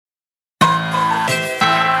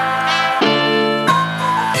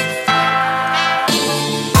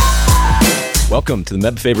Welcome to the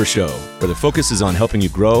Meb Faber Show, where the focus is on helping you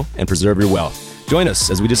grow and preserve your wealth. Join us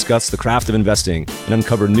as we discuss the craft of investing and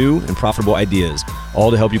uncover new and profitable ideas,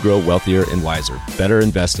 all to help you grow wealthier and wiser. Better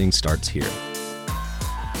investing starts here.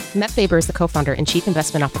 Meb Faber is the co-founder and chief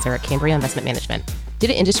investment officer at Cambria Investment Management. Due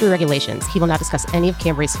to industry regulations, he will not discuss any of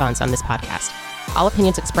Cambria's funds on this podcast. All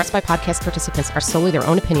opinions expressed by podcast participants are solely their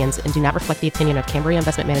own opinions and do not reflect the opinion of Cambria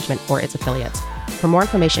Investment Management or its affiliates. For more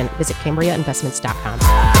information, visit CambriaInvestments.com.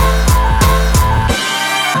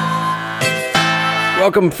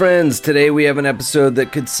 Welcome, friends. Today we have an episode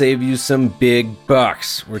that could save you some big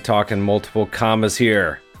bucks. We're talking multiple commas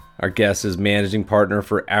here. Our guest is managing partner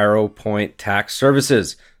for Arrow Point Tax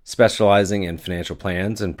Services, specializing in financial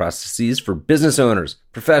plans and processes for business owners,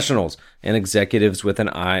 professionals, and executives with an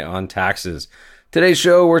eye on taxes. Today's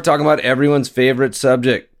show, we're talking about everyone's favorite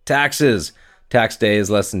subject, taxes. Tax day is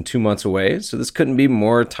less than 2 months away, so this couldn't be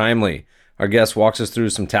more timely. Our guest walks us through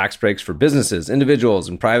some tax breaks for businesses, individuals,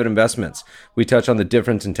 and private investments. We touch on the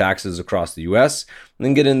difference in taxes across the U.S., and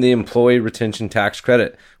then get into the employee retention tax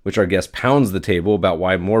credit, which our guest pounds the table about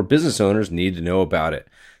why more business owners need to know about it.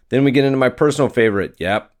 Then we get into my personal favorite,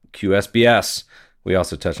 QSBS. We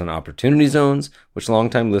also touch on opportunity zones, which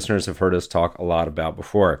longtime listeners have heard us talk a lot about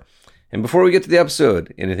before. And before we get to the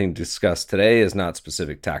episode, anything discussed today is not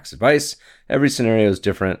specific tax advice. Every scenario is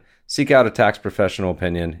different. Seek out a tax professional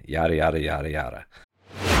opinion, yada, yada, yada, yada.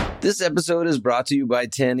 This episode is brought to you by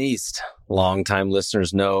 10 East. Longtime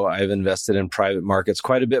listeners know I've invested in private markets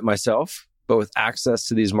quite a bit myself, but with access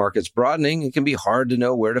to these markets broadening, it can be hard to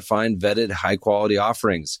know where to find vetted, high-quality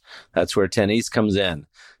offerings. That's where 10 East comes in.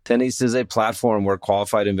 10 East is a platform where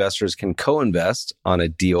qualified investors can co-invest on a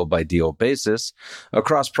deal-by-deal basis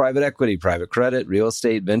across private equity, private credit, real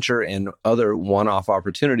estate, venture, and other one-off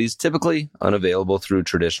opportunities typically unavailable through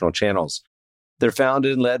traditional channels. They're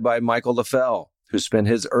founded and led by Michael LaFell, who spent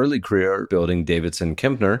his early career building Davidson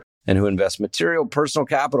Kempner and who invest material personal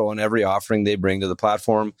capital in every offering they bring to the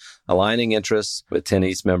platform, aligning interests with 10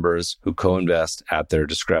 East members who co-invest at their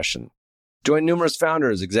discretion. Join numerous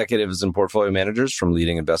founders, executives, and portfolio managers from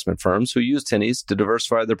leading investment firms who use 10 East to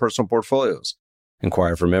diversify their personal portfolios.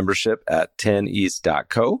 Inquire for membership at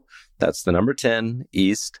 10east.co. That's the number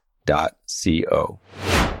 10east.co.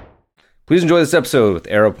 Please enjoy this episode with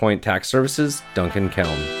Arrow Point Tax Services, Duncan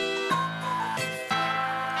Kelm.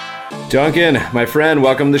 Duncan, my friend,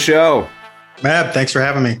 welcome to the show. Mab, thanks for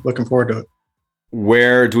having me. Looking forward to it.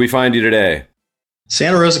 Where do we find you today?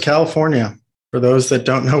 Santa Rosa, California. For those that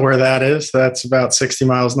don't know where that is, that's about 60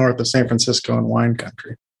 miles north of San Francisco in wine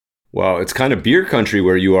country. Well, it's kind of beer country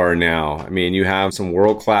where you are now. I mean, you have some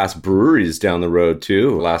world-class breweries down the road,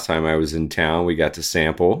 too. Last time I was in town, we got to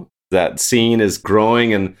sample. That scene is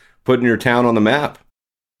growing and putting your town on the map.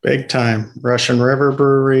 Big time. Russian River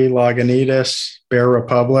Brewery, Lagunitas, Bear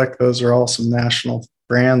Republic. Those are all some national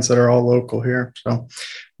brands that are all local here. So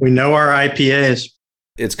we know our IPAs.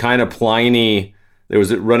 It's kind of Pliny. There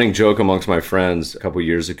was a running joke amongst my friends a couple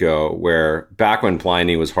years ago where back when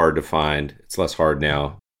Pliny was hard to find, it's less hard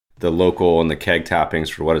now, the local and the keg tappings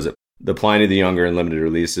for the Pliny the Younger and limited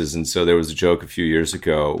releases. And so there was a joke a few years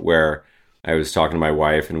ago where I was talking to my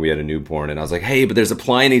wife and we had a newborn and I was like, hey, but there's a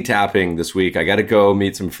Pliny tapping this week. I got to go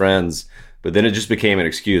meet some friends. But then it just became an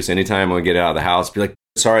excuse. Anytime I would get out of the house, be like,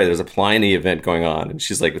 sorry, there's a Pliny event going on. And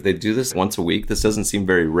she's like, if they do this once a week, this doesn't seem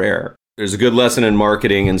very rare. There's a good lesson in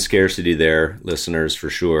marketing and scarcity there, listeners, for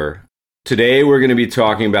sure. Today, we're going to be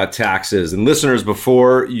talking about taxes. And listeners,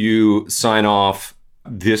 before you sign off,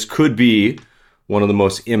 this could be one of the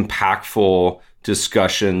most impactful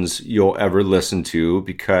discussions you'll ever listen to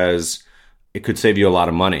because it could save you a lot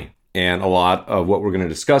of money. And a lot of what we're going to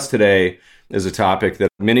discuss today is a topic that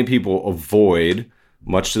many people avoid,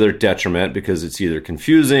 much to their detriment, because it's either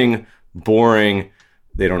confusing, boring,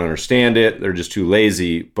 they don't understand it, they're just too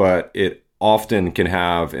lazy, but it often can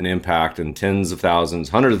have an impact in tens of thousands,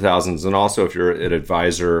 hundreds of thousands, and also if you're an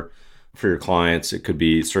advisor for your clients, it could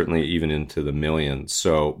be certainly even into the millions.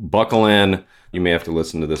 So buckle in. You may have to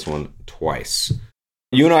listen to this one twice.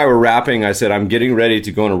 You and I were wrapping. I said, I'm getting ready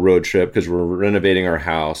to go on a road trip because we're renovating our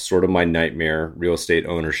house, sort of my nightmare, real estate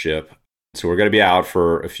ownership. So we're going to be out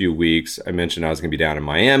for a few weeks. I mentioned I was going to be down in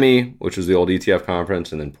Miami, which was the old ETF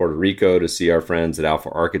conference, and then Puerto Rico to see our friends at Alpha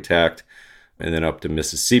Architect, and then up to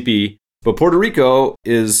Mississippi. But Puerto Rico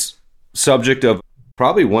is subject of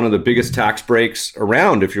probably one of the biggest tax breaks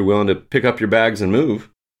around if you're willing to pick up your bags and move.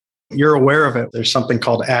 You're aware of it. There's something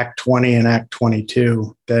called Act 20 and Act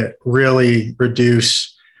 22 that really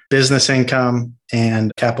reduce business income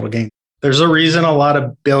and capital gain. There's a reason a lot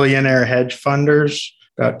of billionaire hedge funders,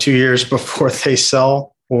 about 2 years before they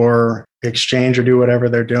sell or exchange or do whatever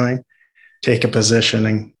they're doing, take a position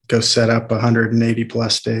and go set up 180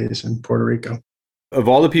 plus days in Puerto Rico. Of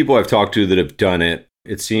all the people I've talked to that have done it,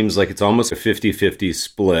 it seems like it's almost a 50-50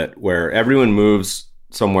 split where everyone moves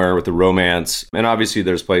somewhere with the romance. And obviously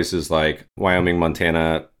there's places like Wyoming,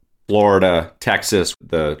 Montana, Florida, Texas,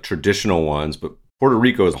 the traditional ones, but Puerto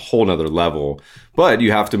Rico is a whole nother level. But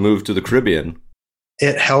you have to move to the Caribbean.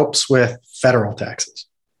 It helps with federal taxes,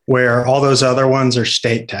 where all those other ones are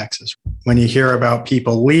state taxes. When you hear about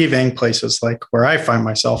people leaving places like where I find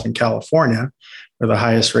myself in California, where the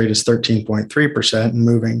highest rate is 13.3% and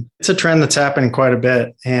moving, it's a trend that's happening quite a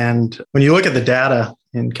bit. And when you look at the data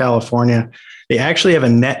in California, they actually have a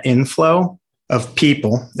net inflow of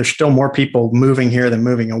people. There's still more people moving here than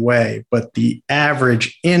moving away, but the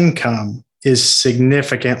average income is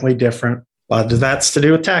significantly different. A lot of that's to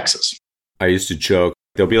do with taxes. I used to joke,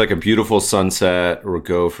 there'll be like a beautiful sunset or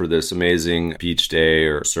go for this amazing beach day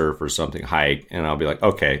or surf or something, hike. And I'll be like,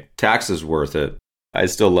 okay, tax is worth it. I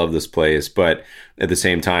still love this place. But at the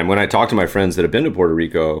same time, when I talk to my friends that have been to Puerto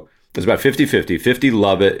Rico, it's about 50-50. 50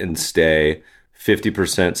 love it and stay.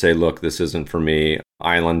 50% say, look, this isn't for me.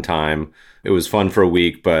 Island time. It was fun for a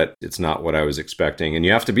week, but it's not what I was expecting. And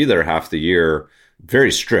you have to be there half the year.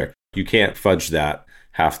 Very strict. You can't fudge that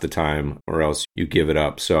half the time or else you give it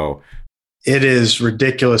up. So it is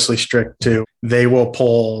ridiculously strict too. They will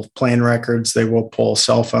pull plane records. They will pull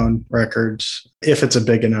cell phone records if it's a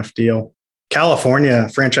big enough deal. California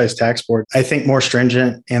Franchise Tax Board, I think more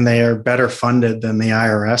stringent, and they are better funded than the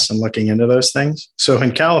IRS in looking into those things. So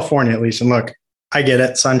in California, at least, and look, I get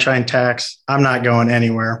it, sunshine tax, I'm not going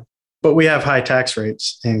anywhere, but we have high tax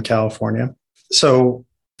rates in California. So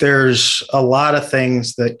there's a lot of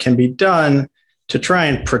things that can be done to try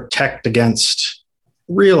and protect against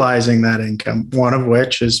realizing that income, one of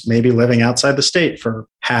which is maybe living outside the state for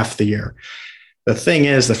half the year. The thing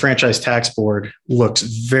is, the Franchise Tax Board looks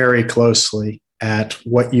very closely at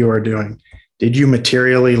what you are doing. Did you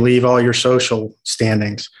materially leave all your social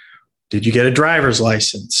standings? Did you get a driver's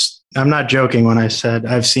license? I'm not joking when I said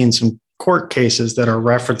I've seen some court cases that are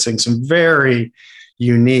referencing some very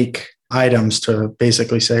unique items to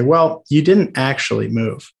basically say, well, you didn't actually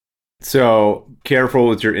move. So careful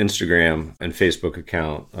with your Instagram and Facebook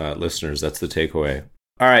account, listeners. That's the takeaway.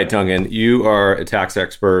 All right, Duncan, you are a tax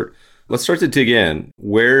expert. Let's start to dig in.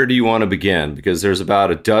 Where do you want to begin? Because there's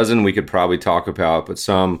about a dozen we could probably talk about, but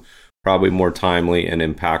some probably more timely and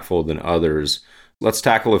impactful than others. Let's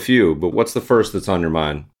tackle a few, but what's the first that's on your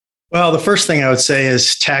mind? Well, the first thing I would say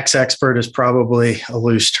is tax expert is probably a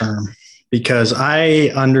loose term because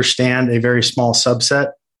I understand a very small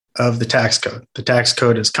subset of the tax code. The tax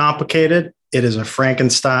code is complicated. It is a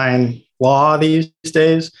Frankenstein law these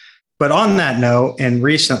days. But on that note, and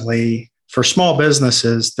recently, for small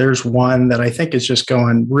businesses, there's one that I think is just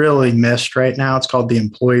going really missed right now. It's called the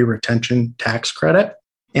Employee Retention Tax Credit.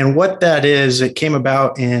 And what that is, it came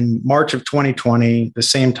about in March of 2020, the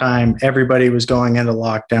same time everybody was going into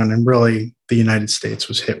lockdown and really the United States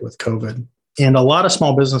was hit with COVID. And a lot of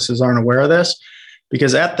small businesses aren't aware of this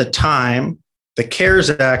because at the time, the CARES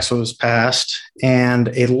Act was passed and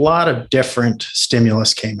a lot of different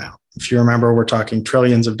stimulus came out. If you remember, we're talking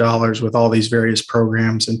trillions of dollars with all these various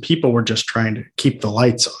programs, and people were just trying to keep the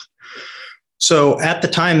lights on. So at the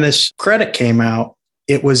time this credit came out,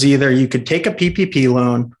 it was either you could take a PPP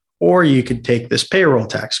loan or you could take this payroll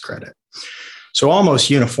tax credit. So almost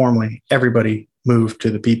uniformly, everybody moved to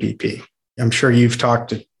the PPP. I'm sure you've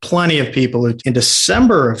talked to plenty of people who, in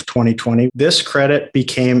December of 2020, this credit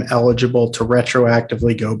became eligible to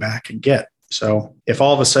retroactively go back and get. So if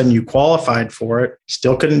all of a sudden you qualified for it,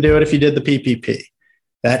 still couldn't do it if you did the PPP.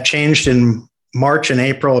 That changed in March and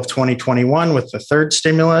April of 2021 with the third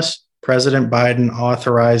stimulus. President Biden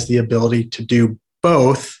authorized the ability to do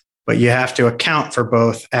both, but you have to account for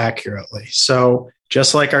both accurately. So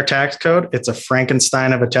just like our tax code, it's a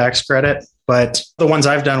Frankenstein of a tax credit. But the ones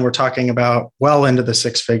I've done, we're talking about well into the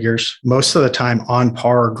six figures, most of the time on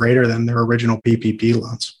par or greater than their original PPP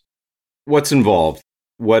loans. What's involved?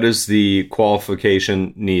 What is the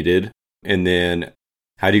qualification needed? And then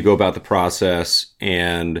how do you go about the process?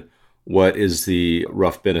 And what is the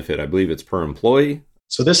rough benefit? I believe it's per employee.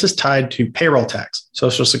 So this is tied to payroll tax,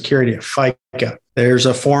 Social Security, FICA. There's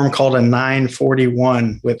a form called a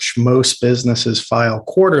 941, which most businesses file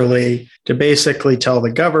quarterly to basically tell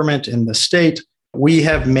the government and the state, we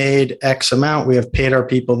have made X amount, we have paid our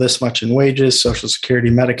people this much in wages, Social Security,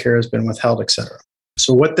 Medicare has been withheld, et cetera.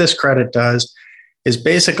 So what this credit does is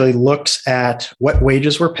basically looks at what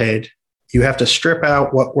wages were paid. You have to strip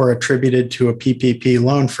out what were attributed to a PPP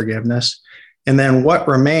loan forgiveness. And then what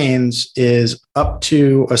remains is up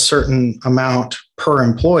to a certain amount per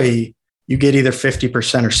employee, you get either 50%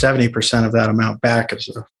 or 70% of that amount back as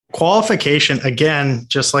a qualification. Again,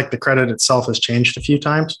 just like the credit itself has changed a few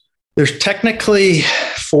times, there's technically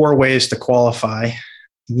 4 ways to qualify.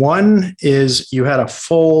 One is you had a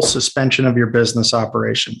full suspension of your business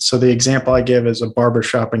operation. So the example I give is a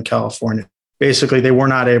barbershop in California. Basically, they were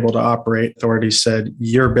not able to operate. Authorities said,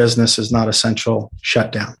 your business is not essential,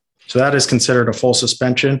 shut down. So that is considered a full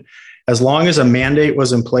suspension. As long as a mandate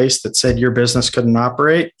was in place that said your business couldn't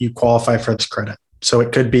operate, you qualify for this credit. So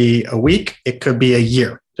it could be a week, it could be a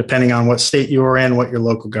year, depending on what state you were in, what your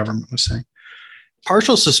local government was saying.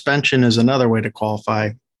 Partial suspension is another way to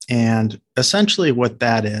qualify. And essentially what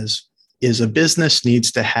that is a business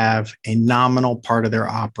needs to have a nominal part of their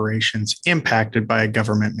operations impacted by a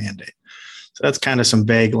government mandate. So that's kind of some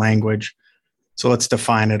vague language. So let's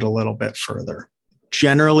define it a little bit further.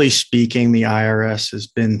 Generally speaking, the IRS has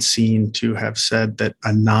been seen to have said that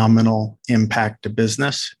a nominal impact to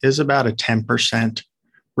business is about a 10%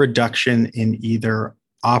 reduction in either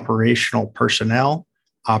operational personnel,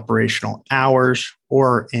 operational hours,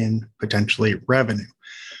 or in potentially revenue.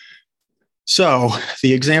 So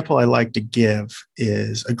the example I like to give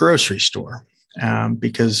is a grocery store,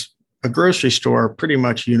 because a grocery store pretty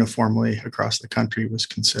much uniformly across the country was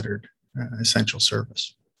considered essential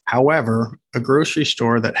service. However, a grocery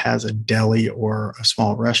store that has a deli or a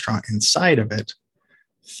small restaurant inside of it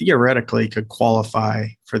theoretically could qualify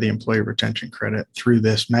for the employee retention credit through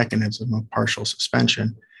this mechanism of partial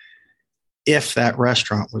suspension if that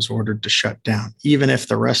restaurant was ordered to shut down, even if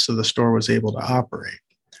the rest of the store was able to operate.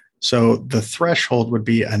 So the threshold would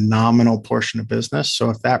be a nominal portion of business. So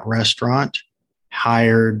if that restaurant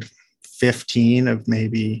hired 15 of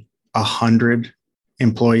maybe 100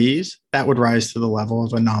 employees, that would rise to the level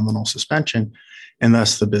of a nominal suspension, and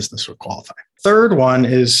thus the business would qualify. Third one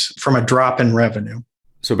is from a drop in revenue.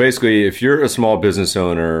 So basically, if you're a small business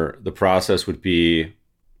owner, the process would be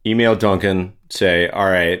email Duncan, say, all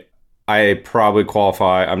right, I probably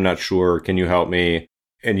qualify. I'm not sure. Can you help me?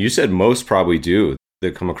 And you said most probably do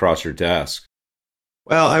that come across your desk.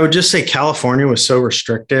 Well, I would just say California was so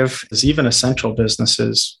restrictive as even essential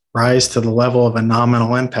businesses rise to the level of a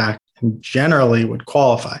nominal impact and generally would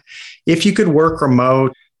qualify. If you could work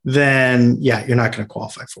remote, then yeah, you're not going to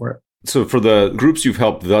qualify for it. So for the groups you've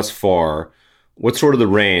helped thus far, what's sort of the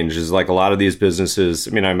range? Is like a lot of these businesses,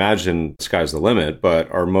 I mean, I imagine the sky's the limit, but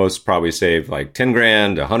are most probably saved like 10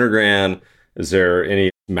 grand, 100 grand? Is there any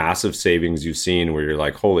massive savings you've seen where you're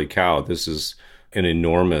like, holy cow, this is an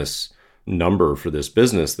enormous number for this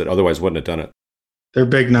business that otherwise wouldn't have done it? They're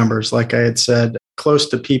big numbers, like I had said, close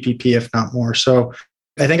to PPP, if not more. So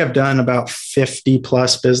I think I've done about 50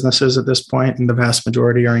 plus businesses at this point, and the vast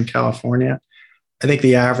majority are in California. I think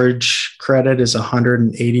the average credit is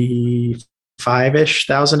 $185-ish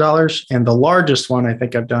thousand, and the largest one I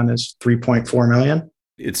think I've done is $3.4 million.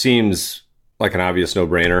 It seems like an obvious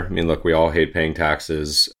no-brainer. I mean, look, we all hate paying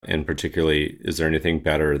taxes, and particularly, is there anything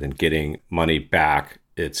better than getting money back?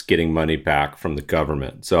 It's getting money back from the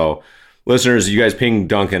government. So listeners, you guys ping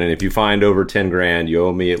Duncan, and if you find over 10 grand, you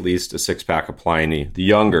owe me at least a 6-pack of Pliny the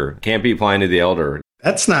Younger. Can't be Pliny the Elder.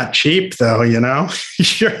 That's not cheap though, you know?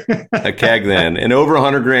 A keg then. And over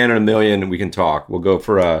 100 grand or $1 million, we can talk. We'll go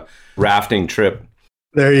for a rafting trip.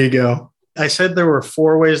 There you go. I said there were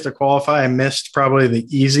 4 ways to qualify. I missed probably the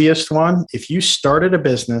easiest one. If you started a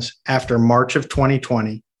business after March of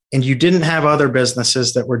 2020 and you didn't have other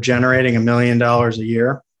businesses that were generating $1 million a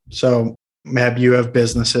year, so Meb, you have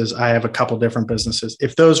businesses, I have a couple different businesses.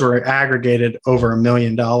 If those were aggregated over $1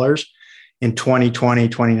 million in 2020,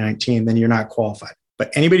 2019, then you're not qualified. But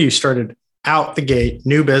anybody who started out the gate,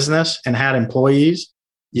 new business, and had employees,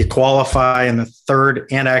 you qualify in the third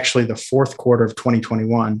and actually the fourth quarter of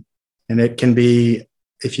 2021. And it can be,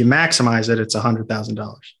 if you maximize it, it's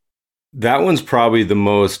 $100,000. That one's probably the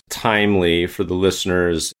most timely for the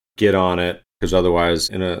listeners. Get on it, because otherwise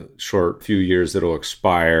in a short few years, it'll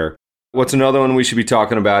expire. What's another one we should be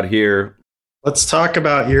talking about here? Let's talk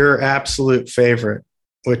about your absolute favorite,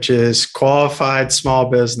 which is qualified small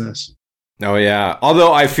business. Oh, yeah.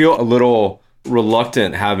 Although I feel a little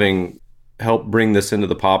reluctant having helped bring this into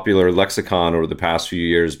the popular lexicon over the past few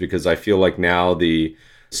years, because I feel like now the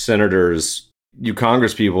senators, you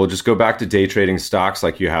Congress people, just go back to day trading stocks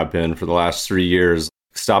like you have been for the last 3 years.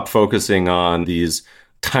 Stop focusing on these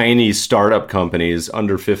tiny startup companies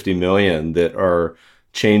under 50 million that are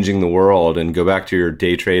changing the world, and go back to your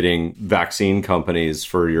day trading vaccine companies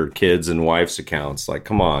for your kids' and wife's accounts. Like,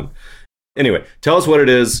 come on. Anyway, tell us what it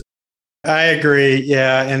is. I agree.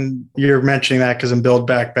 Yeah. And you're mentioning that because in Build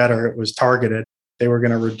Back Better, it was targeted. They were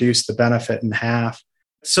going to reduce the benefit in half.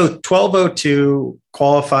 So 1202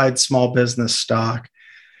 qualified small business stock.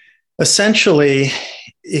 Essentially,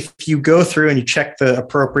 if you go through and you check the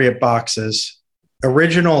appropriate boxes,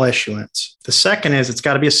 original issuance. The second is it's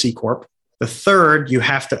got to be a C Corp. The third, you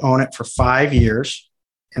have to own it for 5 years.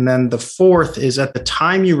 And then the fourth is at the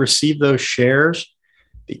time you receive those shares.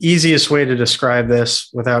 The easiest way to describe this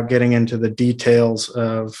without getting into the details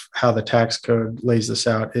of how the tax code lays this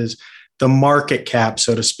out is the market cap,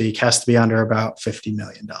 so to speak, has to be under about $50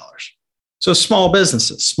 million. So small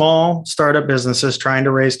businesses, small startup businesses trying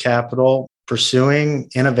to raise capital, pursuing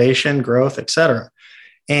innovation, growth, et cetera.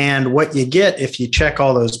 And what you get if you check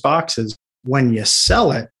all those boxes, when you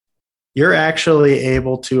sell it, you're actually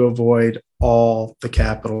able to avoid all the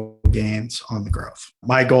capital gains on the growth.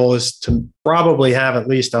 My goal is to probably have at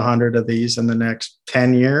least 100 of these in the next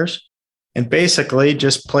 10 years and basically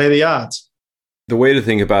just play the odds. The way to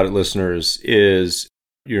think about it, listeners, is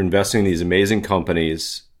you're investing in these amazing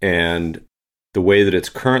companies, and the way that it's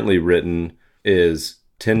currently written is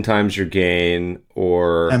 10 times your gain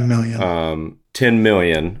or 10 million. 10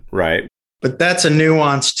 million, right? But that's a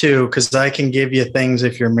nuance too, because I can give you things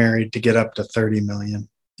if you're married to get up to 30 million.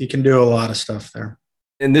 You can do a lot of stuff there.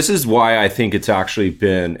 And this is why I think it's actually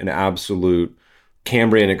been an absolute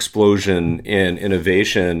Cambrian explosion in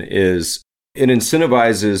innovation is it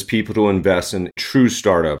incentivizes people to invest in true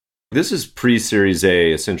startups. This is pre-Series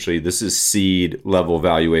A, essentially. This is seed level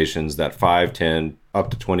valuations, that 5, 10, up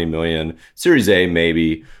to 20 million. Series A,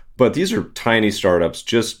 maybe. But these are tiny startups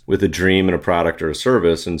just with a dream and a product or a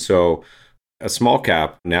service. And so a small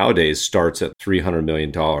cap nowadays starts at $300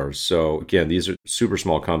 million. So again, these are super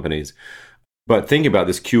small companies. But thinking about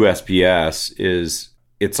this QSPS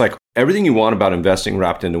it's like everything you want about investing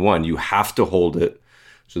wrapped into one. You have to hold it.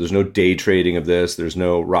 So there's no day trading of this. There's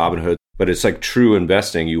no Robinhood. But it's like true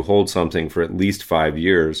investing. You hold something for at least 5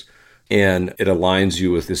 years, and it aligns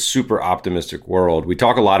you with this super optimistic world. We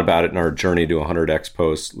talk a lot about it in our Journey to 100X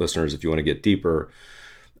post, listeners, if you want to get deeper.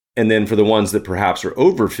 And then for the ones that perhaps are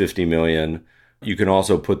over 50 million, you can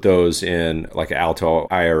also put those in like Alto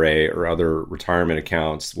IRA or other retirement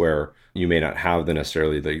accounts where you may not have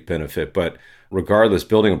necessarily the benefit. But regardless,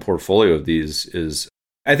 building a portfolio of these is,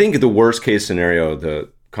 I think the worst case scenario the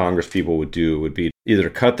Congress people would do would be either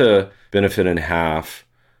cut the benefit in half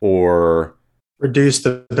or reduce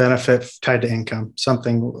the benefit tied to income.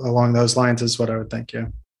 Something along those lines is what I would think, yeah.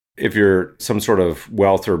 If you're some sort of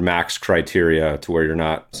wealth or max criteria to where you're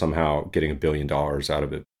not somehow getting $1 billion out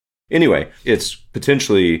of it. Anyway, it's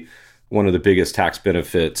potentially one of the biggest tax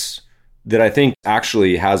benefits that I think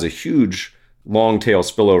actually has a huge long tail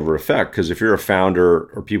spillover effect. Because if you're a founder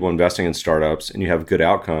or people investing in startups and you have a good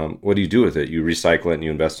outcome, what do you do with it? You recycle it and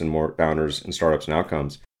you invest in more founders and startups and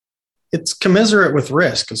outcomes. It's commensurate with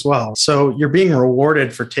risk as well. So you're being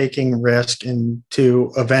rewarded for taking risk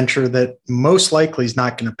into a venture that most likely is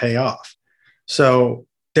not going to pay off. So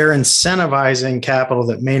they're incentivizing capital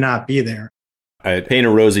that may not be there. I paint a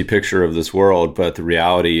rosy picture of this world, but the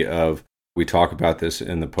reality of, we talk about this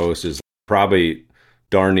in the post, is probably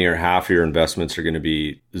darn near half of your investments are going to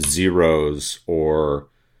be zeros or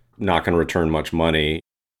not going to return much money.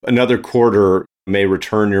 Another quarter may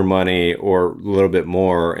return your money or a little bit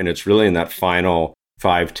more. And it's really in that final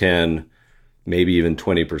 5, 10, maybe even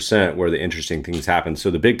 20% where the interesting things happen. So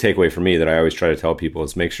the big takeaway for me that I always try to tell people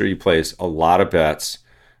is make sure you place a lot of bets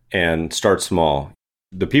and start small.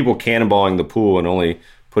 The people cannonballing the pool and only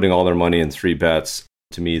putting all their money in 3 bets,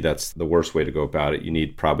 to me, that's the worst way to go about it. You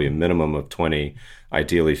need probably a minimum of 20,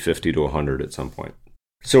 ideally 50 to 100 at some point.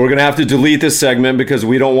 So we're going to have to delete this segment because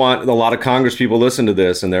we don't want a lot of Congress people listen to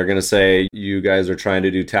this and they're going to say, you guys are trying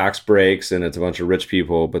to do tax breaks and it's a bunch of rich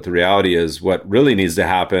people. But the reality is what really needs to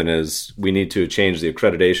happen is we need to change the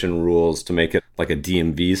accreditation rules to make it like a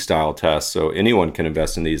DMV style test. So anyone can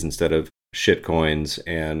invest in these instead of shitcoins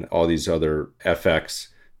and all these other FX,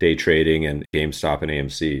 day trading, and GameStop and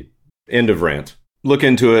AMC. End of rant. Look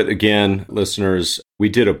into it again, listeners. We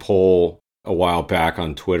did a poll a while back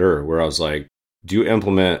on Twitter where I was like, do you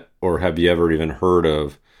implement or have you ever even heard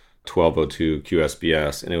of 1202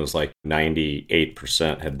 QSBS? And it was like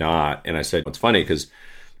 98% had not. And I said, it's funny because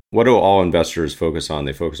what do all investors focus on?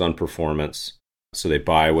 They focus on performance. So they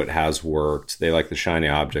buy what has worked. They like the shiny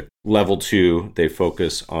object. Level 2, they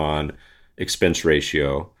focus on expense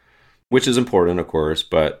ratio, which is important, of course.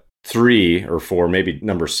 But 3 or 4, maybe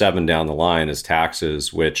number 7 down the line is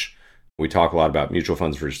taxes, which we talk a lot about mutual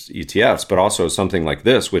funds versus ETFs, but also something like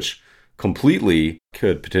this, which completely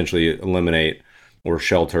could potentially eliminate or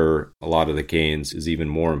shelter a lot of the gains, is even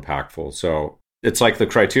more impactful. So it's like the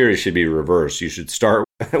criteria should be reversed. You should start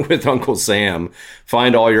with Uncle Sam,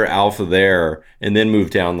 find all your alpha there, and then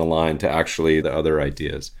move down the line to actually the other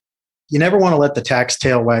ideas. You never want to let the tax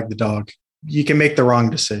tail wag the dog. You can make the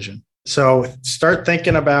wrong decision. So start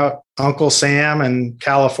thinking about Uncle Sam and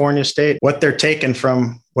California State, what they're taking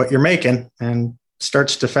from what you're making, and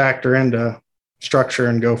starts to factor into structure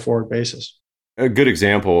and go forward basis. A good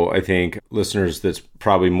example, I think, listeners, that's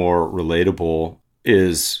probably more relatable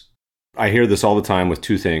is I hear this all the time with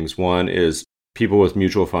two things. One is people with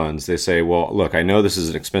mutual funds. They say, well, look, I know this is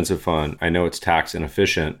an expensive fund. I know it's tax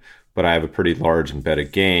inefficient, but I have a pretty large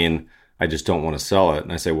embedded gain. I just don't want to sell it.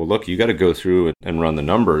 And I say, well, look, you got to go through and run the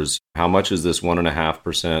numbers. How much is this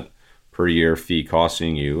 1.5% per year fee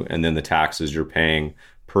costing you? And then the taxes you're paying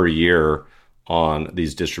per year on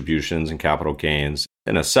these distributions and capital gains.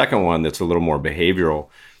 And a second one that's a little more behavioral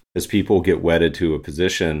is people get wedded to a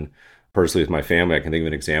position. Personally, with my family, I can think of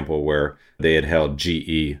an example where they had held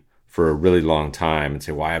GE for a really long time and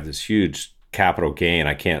say, well, I have this huge capital gain,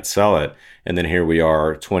 I can't sell it. And then here we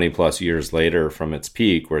are 20 plus years later from its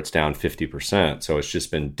peak where it's down 50%. So it's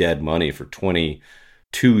just been dead money for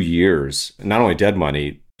 22 years. Not only dead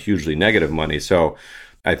money, hugely negative money. So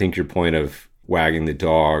I think your point of wagging the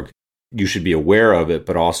dog, you should be aware of it,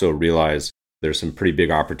 but also realize there's some pretty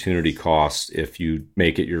big opportunity costs if you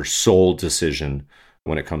make it your sole decision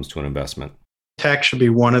when it comes to an investment. Tax should be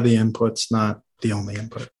one of the inputs, not the only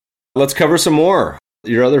input. Let's cover some more.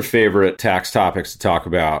 Your other favorite tax topics to talk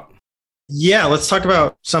about. Yeah, let's talk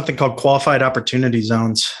about something called qualified opportunity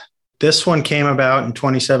zones. This one came about in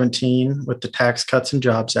 2017 with the Tax Cuts and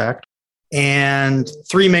Jobs Act, and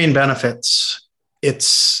three main benefits.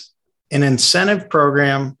 It's an incentive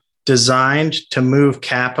program designed to move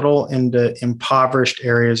capital into impoverished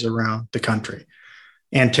areas around the country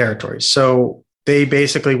and territories. So they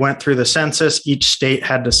basically went through the census. Each state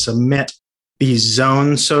had to submit these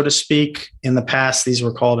zones, so to speak. In the past, these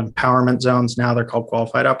were called empowerment zones. Now they're called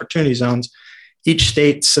qualified opportunity zones. Each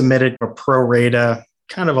state submitted a pro rata,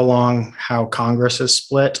 kind of along how Congress is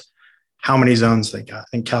split, how many zones they got. I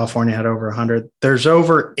think California had over 100. There's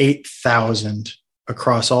over 8,000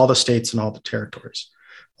 across all the states and all the territories.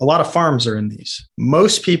 A lot of farms are in these.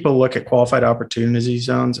 Most people look at qualified opportunity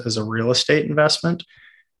zones as a real estate investment.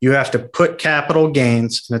 You have to put capital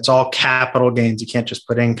gains, and it's all capital gains. You can't just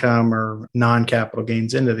put income or non-capital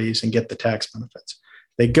gains into these and get the tax benefits.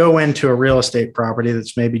 They go into a real estate property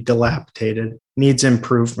that's maybe dilapidated, needs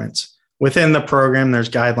improvements. Within the program, there's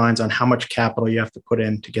guidelines on how much capital you have to put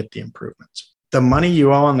in to get the improvements. The money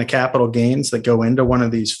you owe on the capital gains that go into one of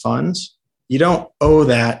these funds, you don't owe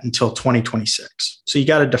that until 2026. So you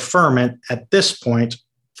got a deferment at this point,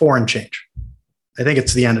 foreign change. I think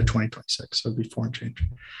it's the end of 2026, so it'd be foreign change.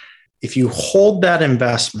 If you hold that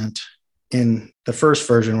investment in the first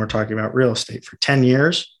version, we're talking about real estate for 10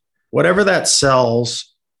 years, whatever that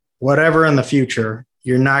sells, whatever in the future,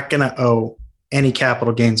 you're not going to owe any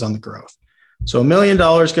capital gains on the growth. So $1 million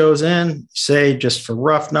goes in, say just for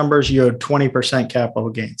rough numbers, you owe 20% capital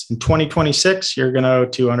gains. In 2026, you're going to owe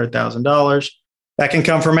 $200,000. That can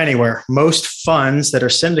come from anywhere. Most funds that are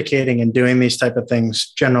syndicating and doing these type of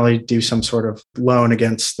things generally do some sort of loan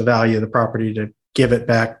against the value of the property to give it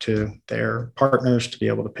back to their partners to be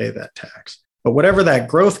able to pay that tax. But whatever that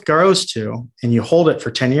growth grows to, and you hold it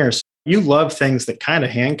for 10 years, you love things that kind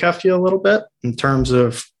of handcuff you a little bit in terms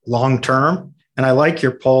of long-term. And I like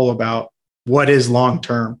your poll about what is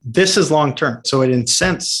long-term. This is long-term. So it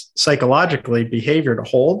incents psychologically behavior to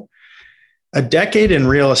hold. A decade in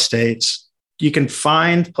real estate, you can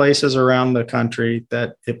find places around the country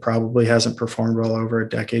that it probably hasn't performed well over a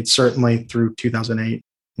decade, certainly through 2008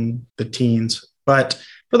 and the teens. But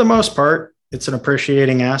for the most part, it's an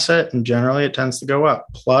appreciating asset, and generally it tends to go up.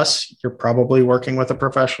 Plus, you're probably working with a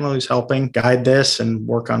professional who's helping guide this and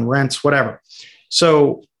work on rents, whatever.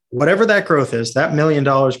 So whatever that growth is, that $1 million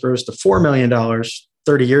grows to $4 million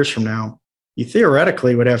 30 years from now. You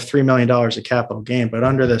theoretically would have $3 million of capital gain, but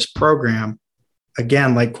under this program,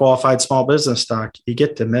 again, like qualified small business stock, you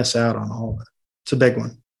get to miss out on all of it. It's a big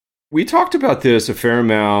one. We talked about this a fair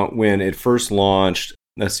amount when it first launched.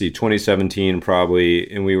 Let's see, 2017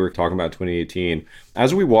 probably, and we were talking about 2018.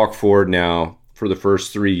 As we walk forward now for the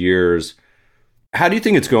first 3 years, how do you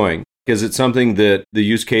think it's going? Is it something that the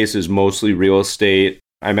use case is mostly real estate?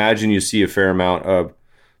 I imagine you see a fair amount of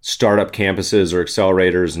startup campuses or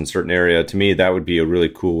accelerators in certain area. To me, that would be a really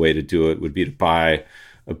cool way to do it, would be to buy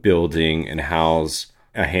a building and house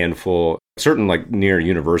a handful, certain like near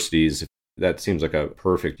universities. That seems like a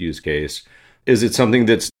perfect use case. Is it something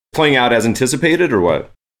that's playing out as anticipated or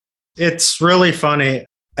what? It's really funny.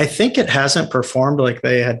 I think it hasn't performed like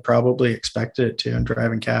they had probably expected it to in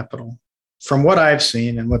driving capital. From what I've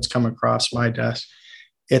seen and what's come across my desk,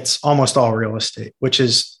 it's almost all real estate, which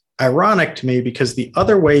is ironic to me because the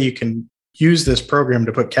other way you can use this program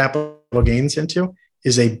to put capital gains into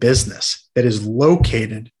is a business that is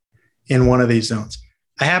located in one of these zones.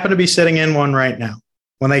 I happen to be sitting in one right now.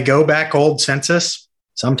 When they go back old census,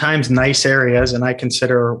 sometimes nice areas, and I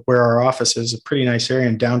consider where our office is a pretty nice area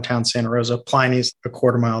in downtown Santa Rosa. Pliny's a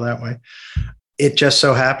quarter mile that way. It just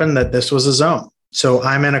so happened that this was a zone. So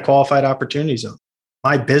I'm in a qualified opportunity zone.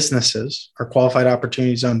 My businesses are qualified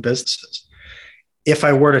opportunity zone businesses. If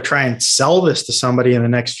I were to try and sell this to somebody in the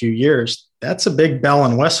next few years, that's a big bell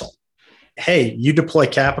and whistle. Hey, you deploy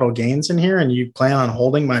capital gains in here and you plan on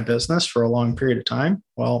holding my business for a long period of time.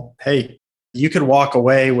 Well, hey, you could walk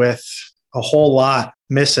away with a whole lot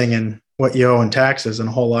missing in what you owe in taxes and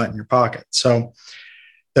a whole lot in your pocket. So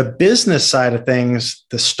the business side of things,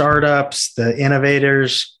 the startups, the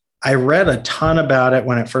innovators, I read a ton about it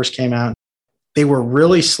when it first came out. They were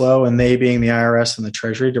really slow, and they being the IRS and the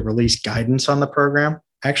Treasury, to release guidance on the program.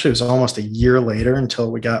 Actually, it was almost a year later until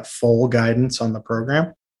we got full guidance on the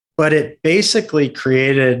program. But it basically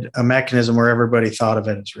created a mechanism where everybody thought of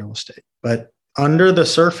it as real estate. But under the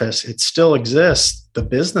surface, it still exists. The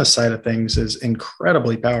business side of things is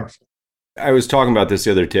incredibly powerful. I was talking about this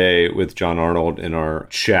the other day with John Arnold in our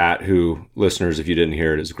chat, who, listeners, if you didn't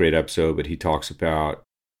hear it, is a great episode, but he talks about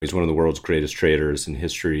he's one of the world's greatest traders in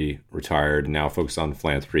history, retired, and now focused on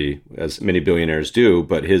philanthropy, as many billionaires do,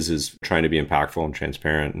 but his is trying to be impactful and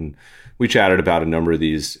transparent. And we chatted about a number of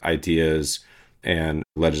these ideas and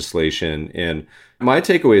legislation. And my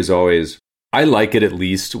takeaway is always, I like it at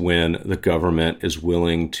least when the government is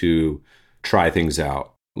willing to try things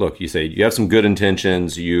out. Look, you say you have some good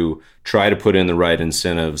intentions, you try to put in the right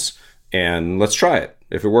incentives, and let's try it.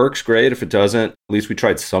 If it works, great. If it doesn't, at least we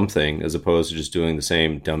tried something, as opposed to just doing the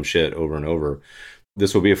same dumb shit over and over.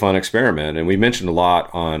 This will be a fun experiment. And we mentioned a lot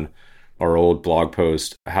on our old blog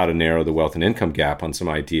post how to narrow the wealth and income gap on some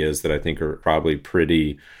ideas that I think are probably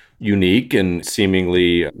pretty unique and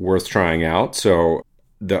seemingly worth trying out. So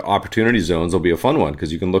the opportunity zones will be a fun one,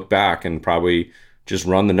 because you can look back and probably just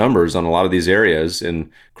run the numbers on a lot of these areas.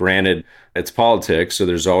 And granted, it's politics, so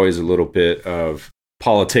there's always a little bit of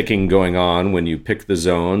politicking going on when you pick the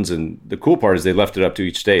zones. And the cool part is they left it up to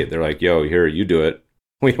each state. They're like, yo, here, you do it.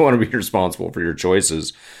 We don't want to be responsible for your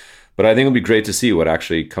choices. But I think it'll be great to see what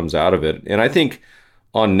actually comes out of it. And I think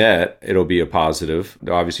on net, it'll be a positive.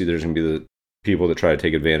 Obviously, there's going to be the people that try to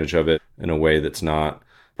take advantage of it in a way that's not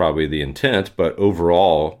probably the intent. But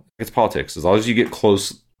overall, it's politics. As long as you get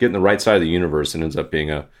close, get in the right side of the universe, it ends up being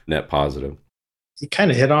a net positive. You kind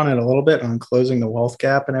of hit on it a little bit on closing the wealth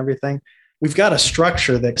gap and everything. We've got a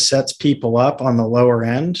structure that sets people up on the lower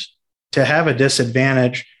end to have a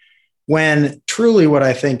disadvantage, when truly what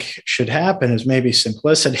I think should happen is maybe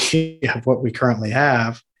simplicity of what we currently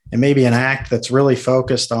have, and maybe an act that's really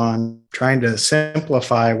focused on trying to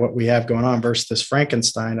simplify what we have going on versus this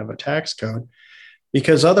Frankenstein of a tax code.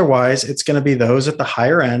 Because otherwise, it's going to be those at the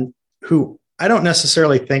higher end who I don't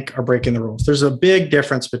necessarily think are breaking the rules. There's a big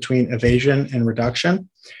difference between evasion and reduction.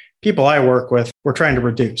 People I work with, we're trying to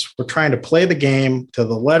reduce. We're trying to play the game to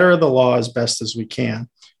the letter of the law as best as we can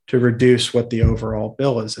to reduce what the overall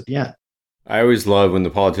bill is at the end. I always love when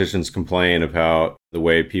the politicians complain about the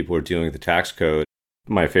way people are dealing with the tax code.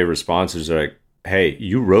 My favorite responses are like, hey,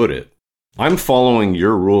 you wrote it. I'm following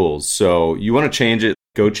your rules. So you want to change it,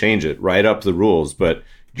 go change it, write up the rules. But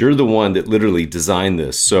you're the one that literally designed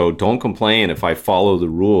this. So don't complain if I follow the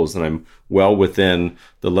rules and I'm well within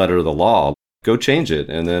the letter of the law. Go change it,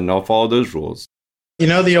 and then I'll follow those rules. You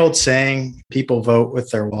know the old saying, people vote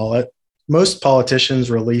with their wallet? Most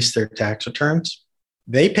politicians release their tax returns.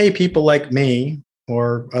 They pay people like me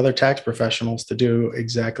or other tax professionals to do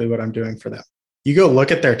exactly what I'm doing for them. You go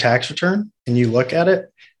look at their tax return and you look at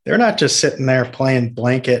it, they're not just sitting there playing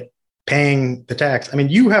blanket, paying the tax. I mean,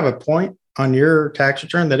 you have a point on your tax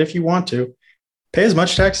return that if you want to, pay as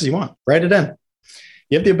much tax as you want, write it in.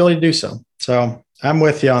 You have the ability to do so. So I'm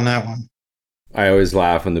with you on that one. I always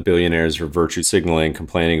laugh when the billionaires are virtue signaling,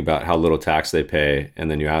 complaining about how little tax they pay. And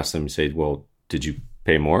then you ask them, you say, well, did you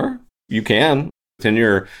pay more? You can. It's in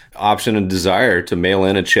your option and desire to mail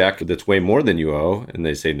in a check that's way more than you owe. And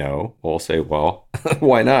they say no. We'll say, well,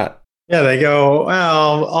 why not? Yeah, they go,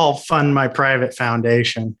 well, I'll fund my private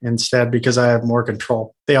foundation instead because I have more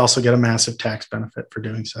control. They also get a massive tax benefit for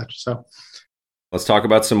doing such. So let's talk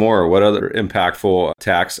about some more. What other impactful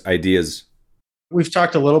tax ideas? We've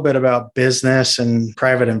talked a little bit about business and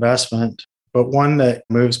private investment, but one that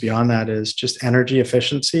moves beyond that is just energy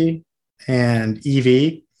efficiency and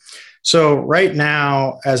EV. So right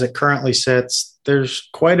now, as it currently sits, there's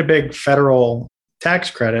quite a big federal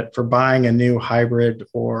tax credit for buying a new hybrid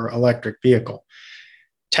or electric vehicle.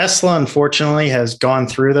 Tesla, unfortunately, has gone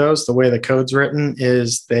through those. The way the code's written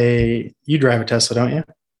is you drive a Tesla, don't you?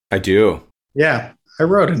 I do. Yeah, I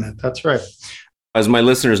rode in it. That's right. As my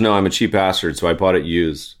listeners know, I'm a cheap bastard, so I bought it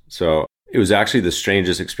used. So it was actually the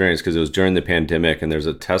strangest experience because it was during the pandemic, and there's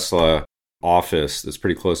a Tesla office that's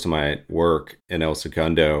pretty close to my work in El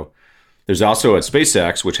Segundo. There's also a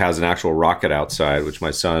SpaceX, which has an actual rocket outside, which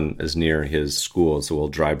my son is near his school, so we'll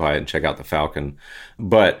drive by and check out the Falcon.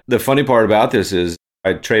 But the funny part about this is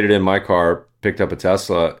I traded in my car, picked up a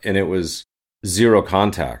Tesla, and it was zero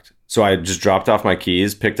contact. So I just dropped off my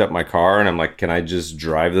keys, picked up my car, and I'm like, can I just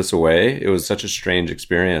drive this away? It was such a strange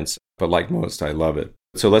experience, but like most, I love it.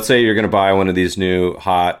 So let's say you're going to buy one of these new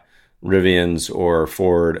hot Rivians or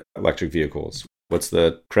Ford electric vehicles. What's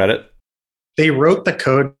the credit? They wrote the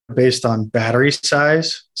code based on battery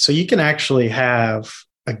size. So you can actually have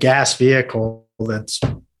a gas vehicle that's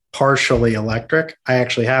partially electric. I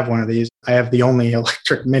actually have one of these. I have the only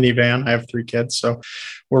electric minivan. I have 3 kids, so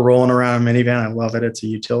we're rolling around a minivan. I love it. It's a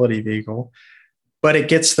utility vehicle, but it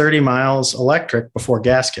gets 30 miles electric before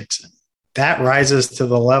gas kicks in. That rises to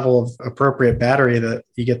the level of appropriate battery that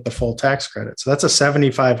you get the full tax credit. So that's a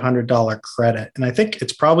 $7,500 credit. And I think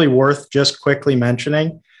it's probably worth just quickly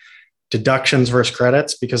mentioning deductions versus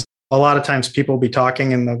credits, because a lot of times people will be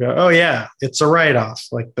talking and they'll go, oh yeah, it's a write-off,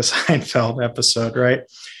 like the Seinfeld episode, right?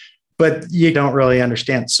 But you don't really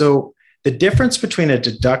understand. So the difference between a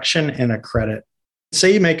deduction and a credit,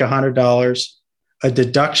 say you make $100, a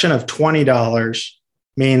deduction of $20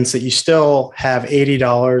 means that you still have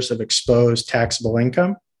 $80 of exposed taxable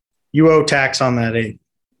income. You owe tax on that 80.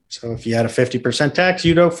 So if you had a 50% tax,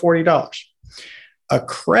 you'd owe $40. A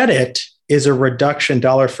credit is a reduction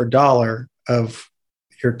dollar for dollar of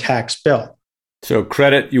your tax bill. So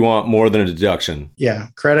credit, you want more than a deduction. Yeah,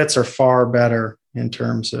 credits are far better in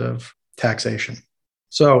terms of taxation.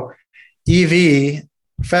 So EV,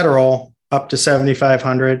 federal, up to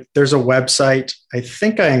 $7,500. There's a website. I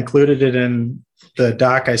think I included it in the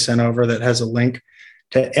doc I sent over that has a link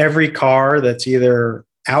to every car that's either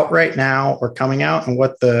out right now or coming out and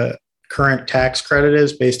what the current tax credit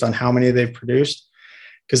is based on how many they've produced,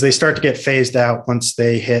 because they start to get phased out once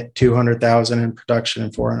they hit 200,000 in production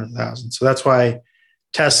and 400,000. So that's why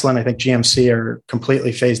Tesla and I think GMC are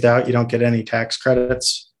completely phased out. You don't get any tax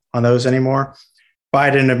credits on those anymore.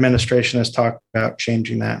 Biden administration has talked about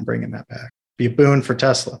changing that and bringing that back. Be a boon for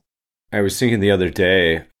Tesla. I was thinking the other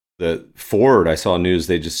day that Ford, I saw news,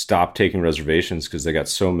 they just stopped taking reservations because they got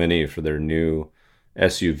so many for their new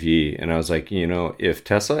SUV. And I was like, if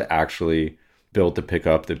Tesla actually built the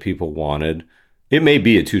pickup that people wanted, it may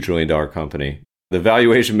be a $2 trillion company. The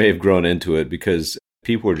valuation may have grown into it because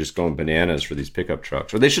people were just going bananas for these pickup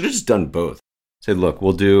trucks. Or they should have just done both. Said, look,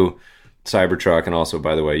 we'll do Cybertruck. And also,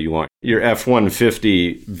 by the way, you want your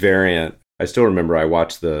F-150 variant. I still remember I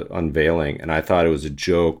watched the unveiling and I thought it was a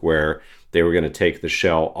joke where they were going to take the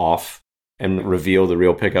shell off and reveal the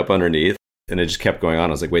real pickup underneath. And it just kept going on.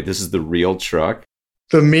 I was like, wait, this is the real truck?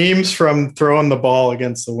 The memes from throwing the ball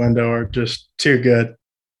against the window are just too good.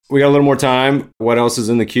 We got a little more time. What else is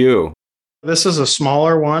in the queue? This is a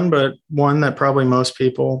smaller one, but one that probably most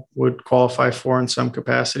people would qualify for in some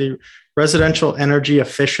capacity. Residential energy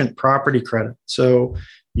efficient property credit. So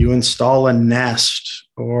you install a Nest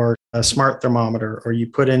or a smart thermometer, or you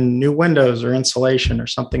put in new windows or insulation or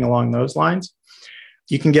something along those lines.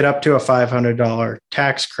 You can get up to a $500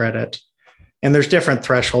 tax credit. And there's different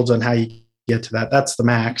thresholds on how you get to that. That's the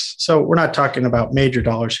max. So we're not talking about major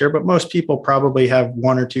dollars here, but most people probably have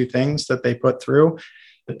one or two things that they put through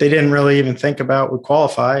that they didn't really even think about would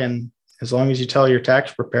qualify. And as long as you tell your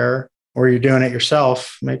tax preparer or you're doing it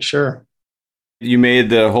yourself, make sure. You made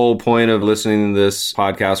the whole point of listening to this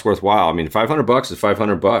podcast worthwhile. I mean, $500 is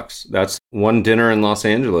 $500. That's one dinner in Los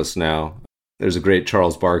Angeles now. There's a great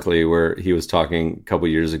Charles Barkley where he was talking a couple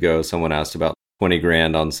years ago. Someone asked about 20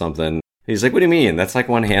 grand on something. He's like, what do you mean? That's like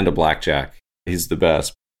one hand of blackjack. He's the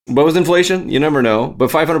best. But with inflation, you never know. But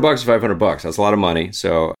 $500 is $500. That's a lot of money.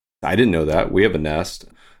 So I didn't know that. We have a Nest.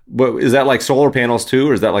 But is that like solar panels too?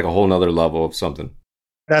 Or is that like a whole nother level of something?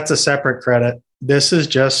 That's a separate credit. This is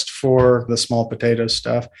just for the small potato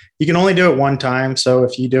stuff. You can only do it one time. So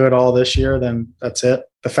if you do it all this year, then that's it.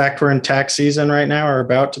 The fact we're in tax season right now or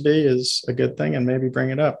about to be is a good thing, and maybe bring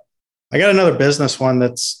it up. I got another business one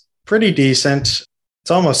that's pretty decent.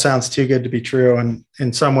 It almost sounds too good to be true. And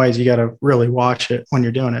in some ways, you got to really watch it when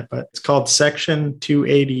you're doing it. But it's called Section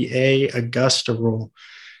 280A Augusta Rule.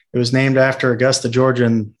 It was named after Augusta, Georgia,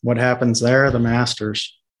 and what happens there, the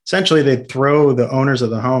Masters. Essentially, they throw the owners of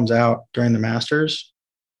the homes out during the Masters,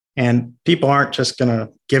 and people aren't just going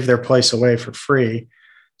to give their place away for free.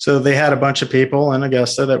 So they had a bunch of people in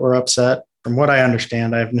Augusta that were upset. From what I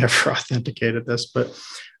understand, I've never authenticated this, but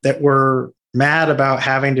that were mad about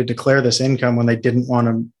having to declare this income when they didn't want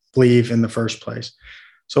to leave in the first place.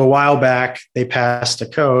 So a while back, they passed a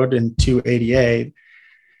code in 288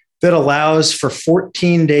 that allows for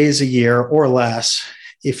 14 days a year or less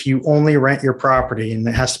if you only rent your property, and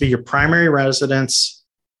it has to be your primary residence.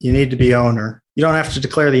 You need to be owner. You don't have to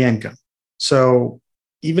declare the income. So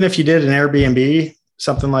even if you did an Airbnb,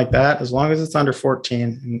 something like that, as long as it's under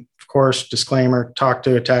 14, and of course, disclaimer, talk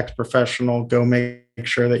to a tax professional, go make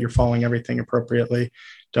sure that you're following everything appropriately.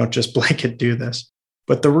 Don't just blanket do this.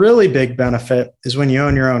 But the really big benefit is when you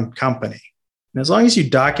own your own company. And as long as you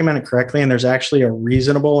document it correctly, and there's actually a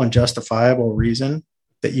reasonable and justifiable reason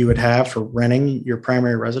that you would have for renting your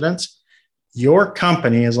primary residence, your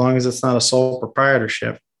company, as long as it's not a sole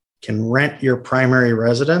proprietorship, can rent your primary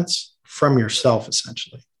residence from yourself,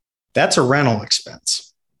 essentially. That's a rental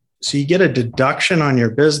expense. So you get a deduction on your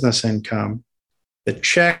business income. The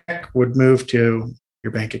check would move to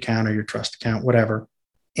your bank account or your trust account, whatever.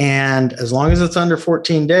 And as long as it's under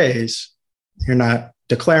 14 days, you're not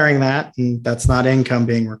declaring that, and that's not income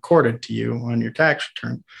being recorded to you on your tax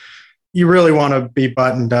return. You really want to be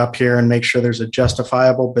buttoned up here and make sure there's a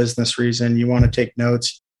justifiable business reason. You want to take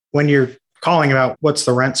notes. When you're calling about what's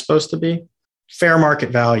the rent supposed to be, fair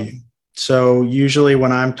market value. So usually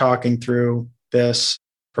when I'm talking through this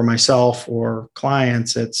for myself or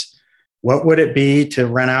clients, it's what would it be to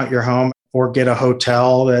rent out your home or get a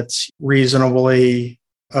hotel that's reasonably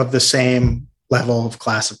of the same level of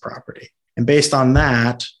class of property. And based on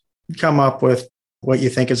that, you come up with what you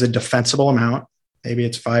think is a defensible amount. Maybe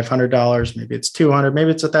it's $500, maybe it's $200,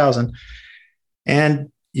 maybe it's $1,000.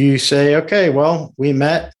 And you say, okay, well, we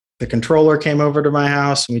met. The controller came over to my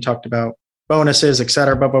house and we talked about bonuses, et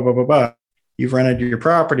cetera, blah, blah, blah, blah, blah. You've rented your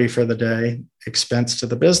property for the day, expense to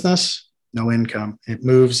the business, no income. It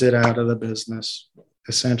moves it out of the business,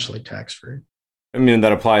 essentially tax-free. I mean,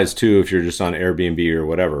 that applies too if you're just on Airbnb or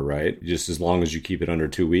whatever, right? Just as long as you keep it under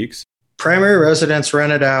 2 weeks. Primary residence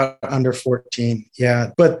rented out under 14.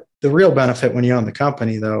 Yeah. But the real benefit when you own the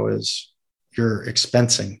company, though, is you're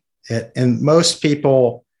expensing it. And most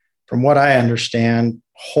people, from what I understand,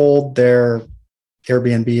 hold their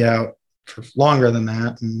Airbnb out for longer than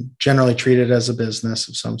that and generally treat it as a business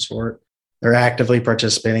of some sort. They're actively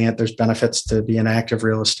participating in it. There's benefits to be an active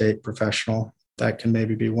real estate professional. That can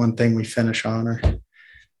maybe be one thing we finish on, or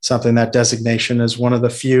something. That designation is one of the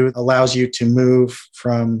few allows you to move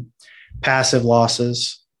from passive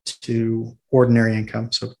losses to ordinary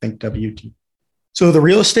income. So think W2. So the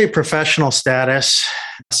real estate professional status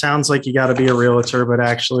sounds like you got to be a realtor, but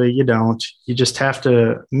actually you don't. You just have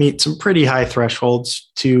to meet some pretty high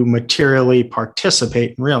thresholds to materially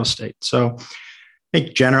participate in real estate. So I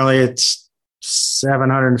think generally it's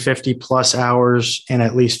 750 plus hours and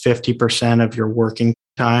at least 50% of your working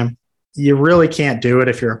time. You really can't do it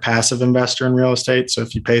if you're a passive investor in real estate. So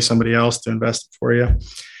if you pay somebody else to invest it for you,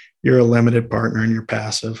 you're a limited partner and you're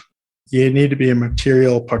passive. You need to be a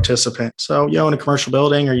material participant. So you own a commercial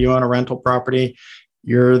building or you own a rental property,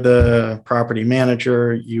 you're the property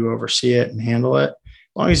manager, you oversee it and handle it.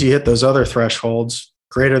 As long as you hit those other thresholds,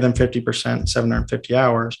 greater than 50%, 750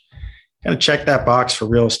 hours, kind of check that box for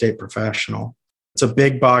real estate professional. It's a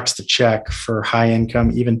big box to check for high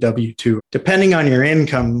income, even W2. Depending on your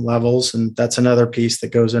income levels, and that's another piece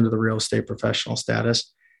that goes into the real estate professional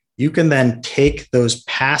status, you can then take those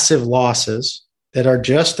passive losses that are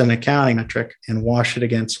just an accounting metric and wash it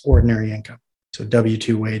against ordinary income. So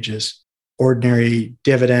W2 wages, ordinary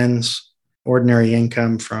dividends, ordinary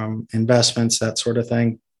income from investments, that sort of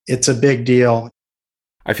thing. It's a big deal.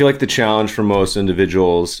 I feel like the challenge for most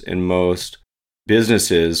individuals and most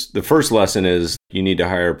businesses, the first lesson is you need to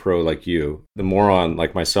hire a pro like you. The moron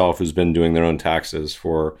like myself who's been doing their own taxes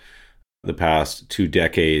for the past 2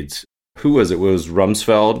 decades. Who was it? It was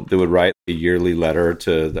Rumsfeld that would write a yearly letter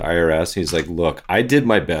to the IRS. He's like, look, I did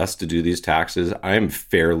my best to do these taxes. I am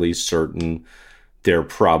fairly certain they're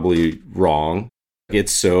probably wrong.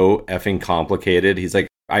 It's so effing complicated. He's like,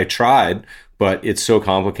 I tried, but it's so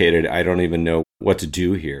complicated. I don't even know what to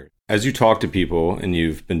do here. As you talk to people, and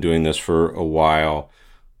you've been doing this for a while,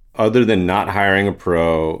 other than not hiring a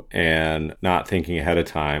pro and not thinking ahead of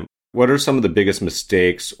time, what are some of the biggest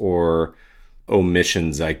mistakes or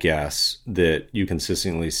omissions, I guess, that you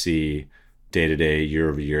consistently see day to day, year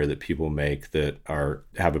over year that people make that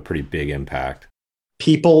have a pretty big impact?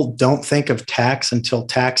 People don't think of tax until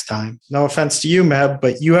tax time. No offense to you, Meb,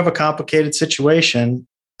 but you have a complicated situation.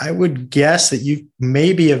 I would guess that you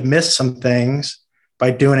maybe have missed some things by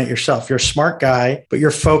doing it yourself. You're a smart guy, but your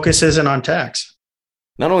focus isn't on tax.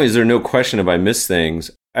 Not only is there no question if I miss things,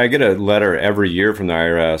 I get a letter every year from the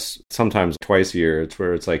IRS, sometimes twice a year. It's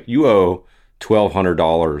where it's like, you owe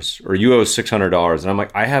 $1,200 or you owe $600. And I'm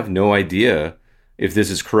like, I have no idea if this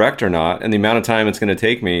is correct or not, and the amount of time it's going to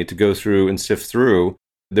take me to go through and sift through.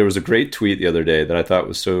 There was a great tweet the other day that I thought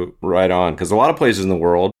was so right on, because a lot of places in the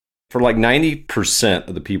world, for like 90%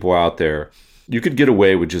 of the people out there, you could get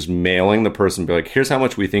away with just mailing the person, be like, here's how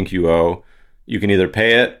much we think you owe. You can either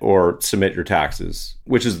pay it or submit your taxes,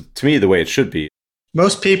 which is, to me, the way it should be.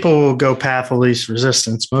 Most people will go path of least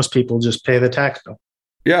resistance. Most people just pay the tax bill.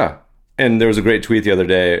 Yeah. And there was a great tweet the other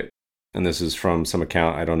day, and this is from some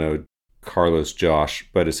account, I don't know, Carlos Josh,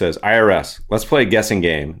 but it says, IRS, let's play a guessing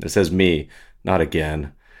game. It says me, not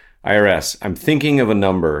again. IRS, I'm thinking of a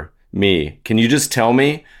number. Me, can you just tell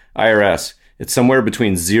me? IRS, it's somewhere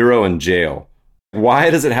between 0 and jail.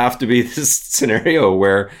 Why does it have to be this scenario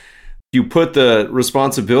where you put the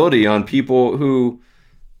responsibility on people who,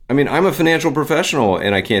 I mean, I'm a financial professional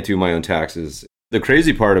and I can't do my own taxes. The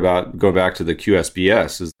crazy part about going back to the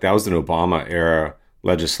QSBS is that was an Obama era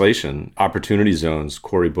legislation, opportunity zones,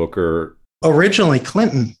 Cory Booker. Originally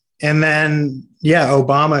Clinton. And then,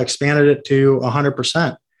 Obama expanded it to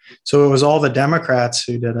 100%. So it was all the Democrats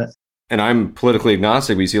who did it. And I'm politically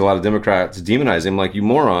agnostic. We see a lot of Democrats demonize him like, you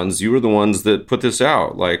morons, you were the ones that put this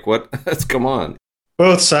out. Like, what? Come on.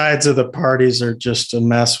 Both sides of the parties are just a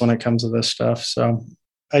mess when it comes to this stuff. So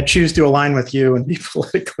I choose to align with you and be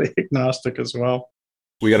politically agnostic as well.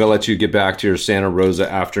 We got to let you get back to your Santa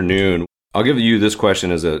Rosa afternoon. I'll give you this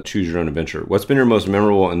question as a choose your own adventure. What's been your most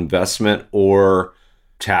memorable investment or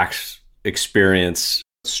tax experience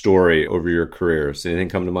story over your career? Does anything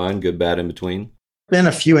come to mind? Good, bad, in between? Been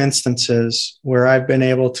a few instances where I've been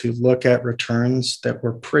able to look at returns that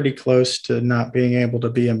were pretty close to not being able to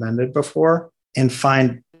be amended before and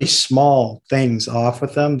find small things off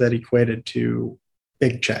with them that equated to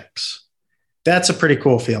big checks. That's a pretty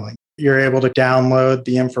cool feeling. You're able to download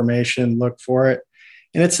the information, look for it,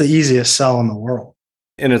 and it's the easiest sell in the world.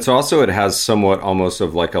 And it's also, it has somewhat almost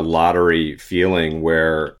of like a lottery feeling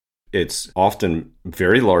where it's often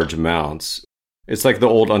very large amounts. It's like the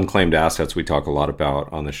old unclaimed assets we talk a lot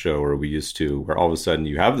about on the show, or we used to, where all of a sudden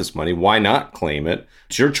you have this money. Why not claim it?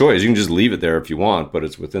 It's your choice. You can just leave it there if you want, but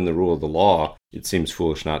it's within the rule of the law. It seems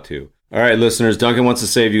foolish not to. All right, listeners, Duncan wants to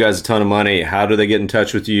save you guys a ton of money. How do they get in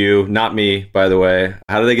touch with you? Not me, by the way.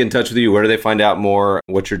 How do they get in touch with you? Where do they find out more,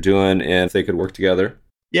 what you're doing, and if they could work together?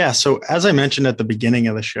 Yeah. So as I mentioned at the beginning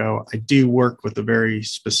of the show, I do work with a very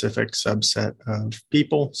specific subset of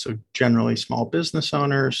people. So generally small business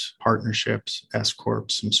owners, partnerships, S Corps,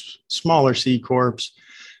 some smaller C Corps,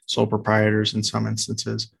 sole proprietors in some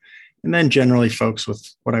instances, and then generally folks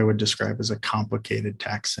with what I would describe as a complicated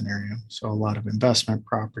tax scenario. So a lot of investment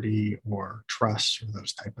property or trusts or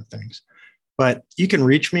those type of things. But you can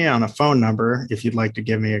reach me on a phone number if you'd like to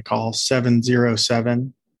give me a call,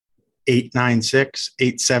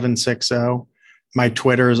 707-896-8760. My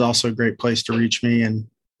Twitter is also a great place to reach me and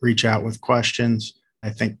reach out with questions. I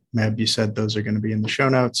think, Meb, you said those are going to be in the show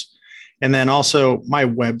notes. And then also my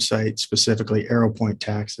website, specifically ArrowPoint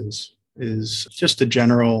Taxes, is just a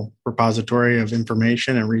general repository of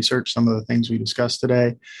information and research, some of the things we discussed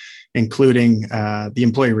today, including the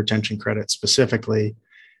employee retention credit specifically.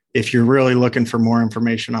 If you're really looking for more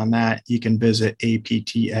information on that, you can visit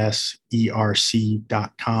aptserc.com.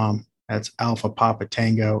 That's Alpha Papa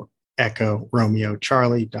Tango Echo Romeo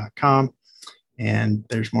Charlie.com. And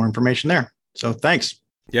there's more information there. So thanks.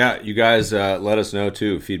 Yeah, you guys let us know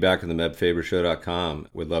too. Feedback on the mebfabershow.com.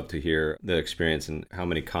 We'd love to hear the experience and how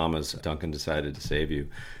many commas Duncan decided to save you.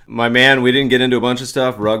 My man, we didn't get into a bunch of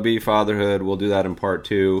stuff. Rugby, fatherhood. We'll do that in part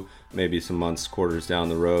 2, maybe some months, quarters down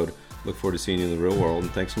the road. Look forward to seeing you in the real world.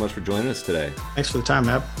 And thanks so much for joining us today. Thanks for the time,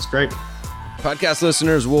 Meb. It's great. Podcast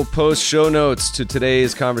listeners will post show notes to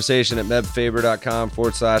today's conversation at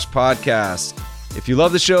mebfaber.com/podcast. If you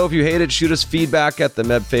love the show, if you hate it, shoot us feedback at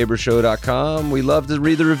themebfabershow.com. We love to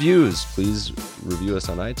read the reviews. Please review us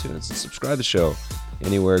on iTunes and subscribe to the show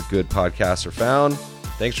anywhere good podcasts are found.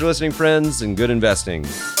 Thanks for listening, friends, and good investing.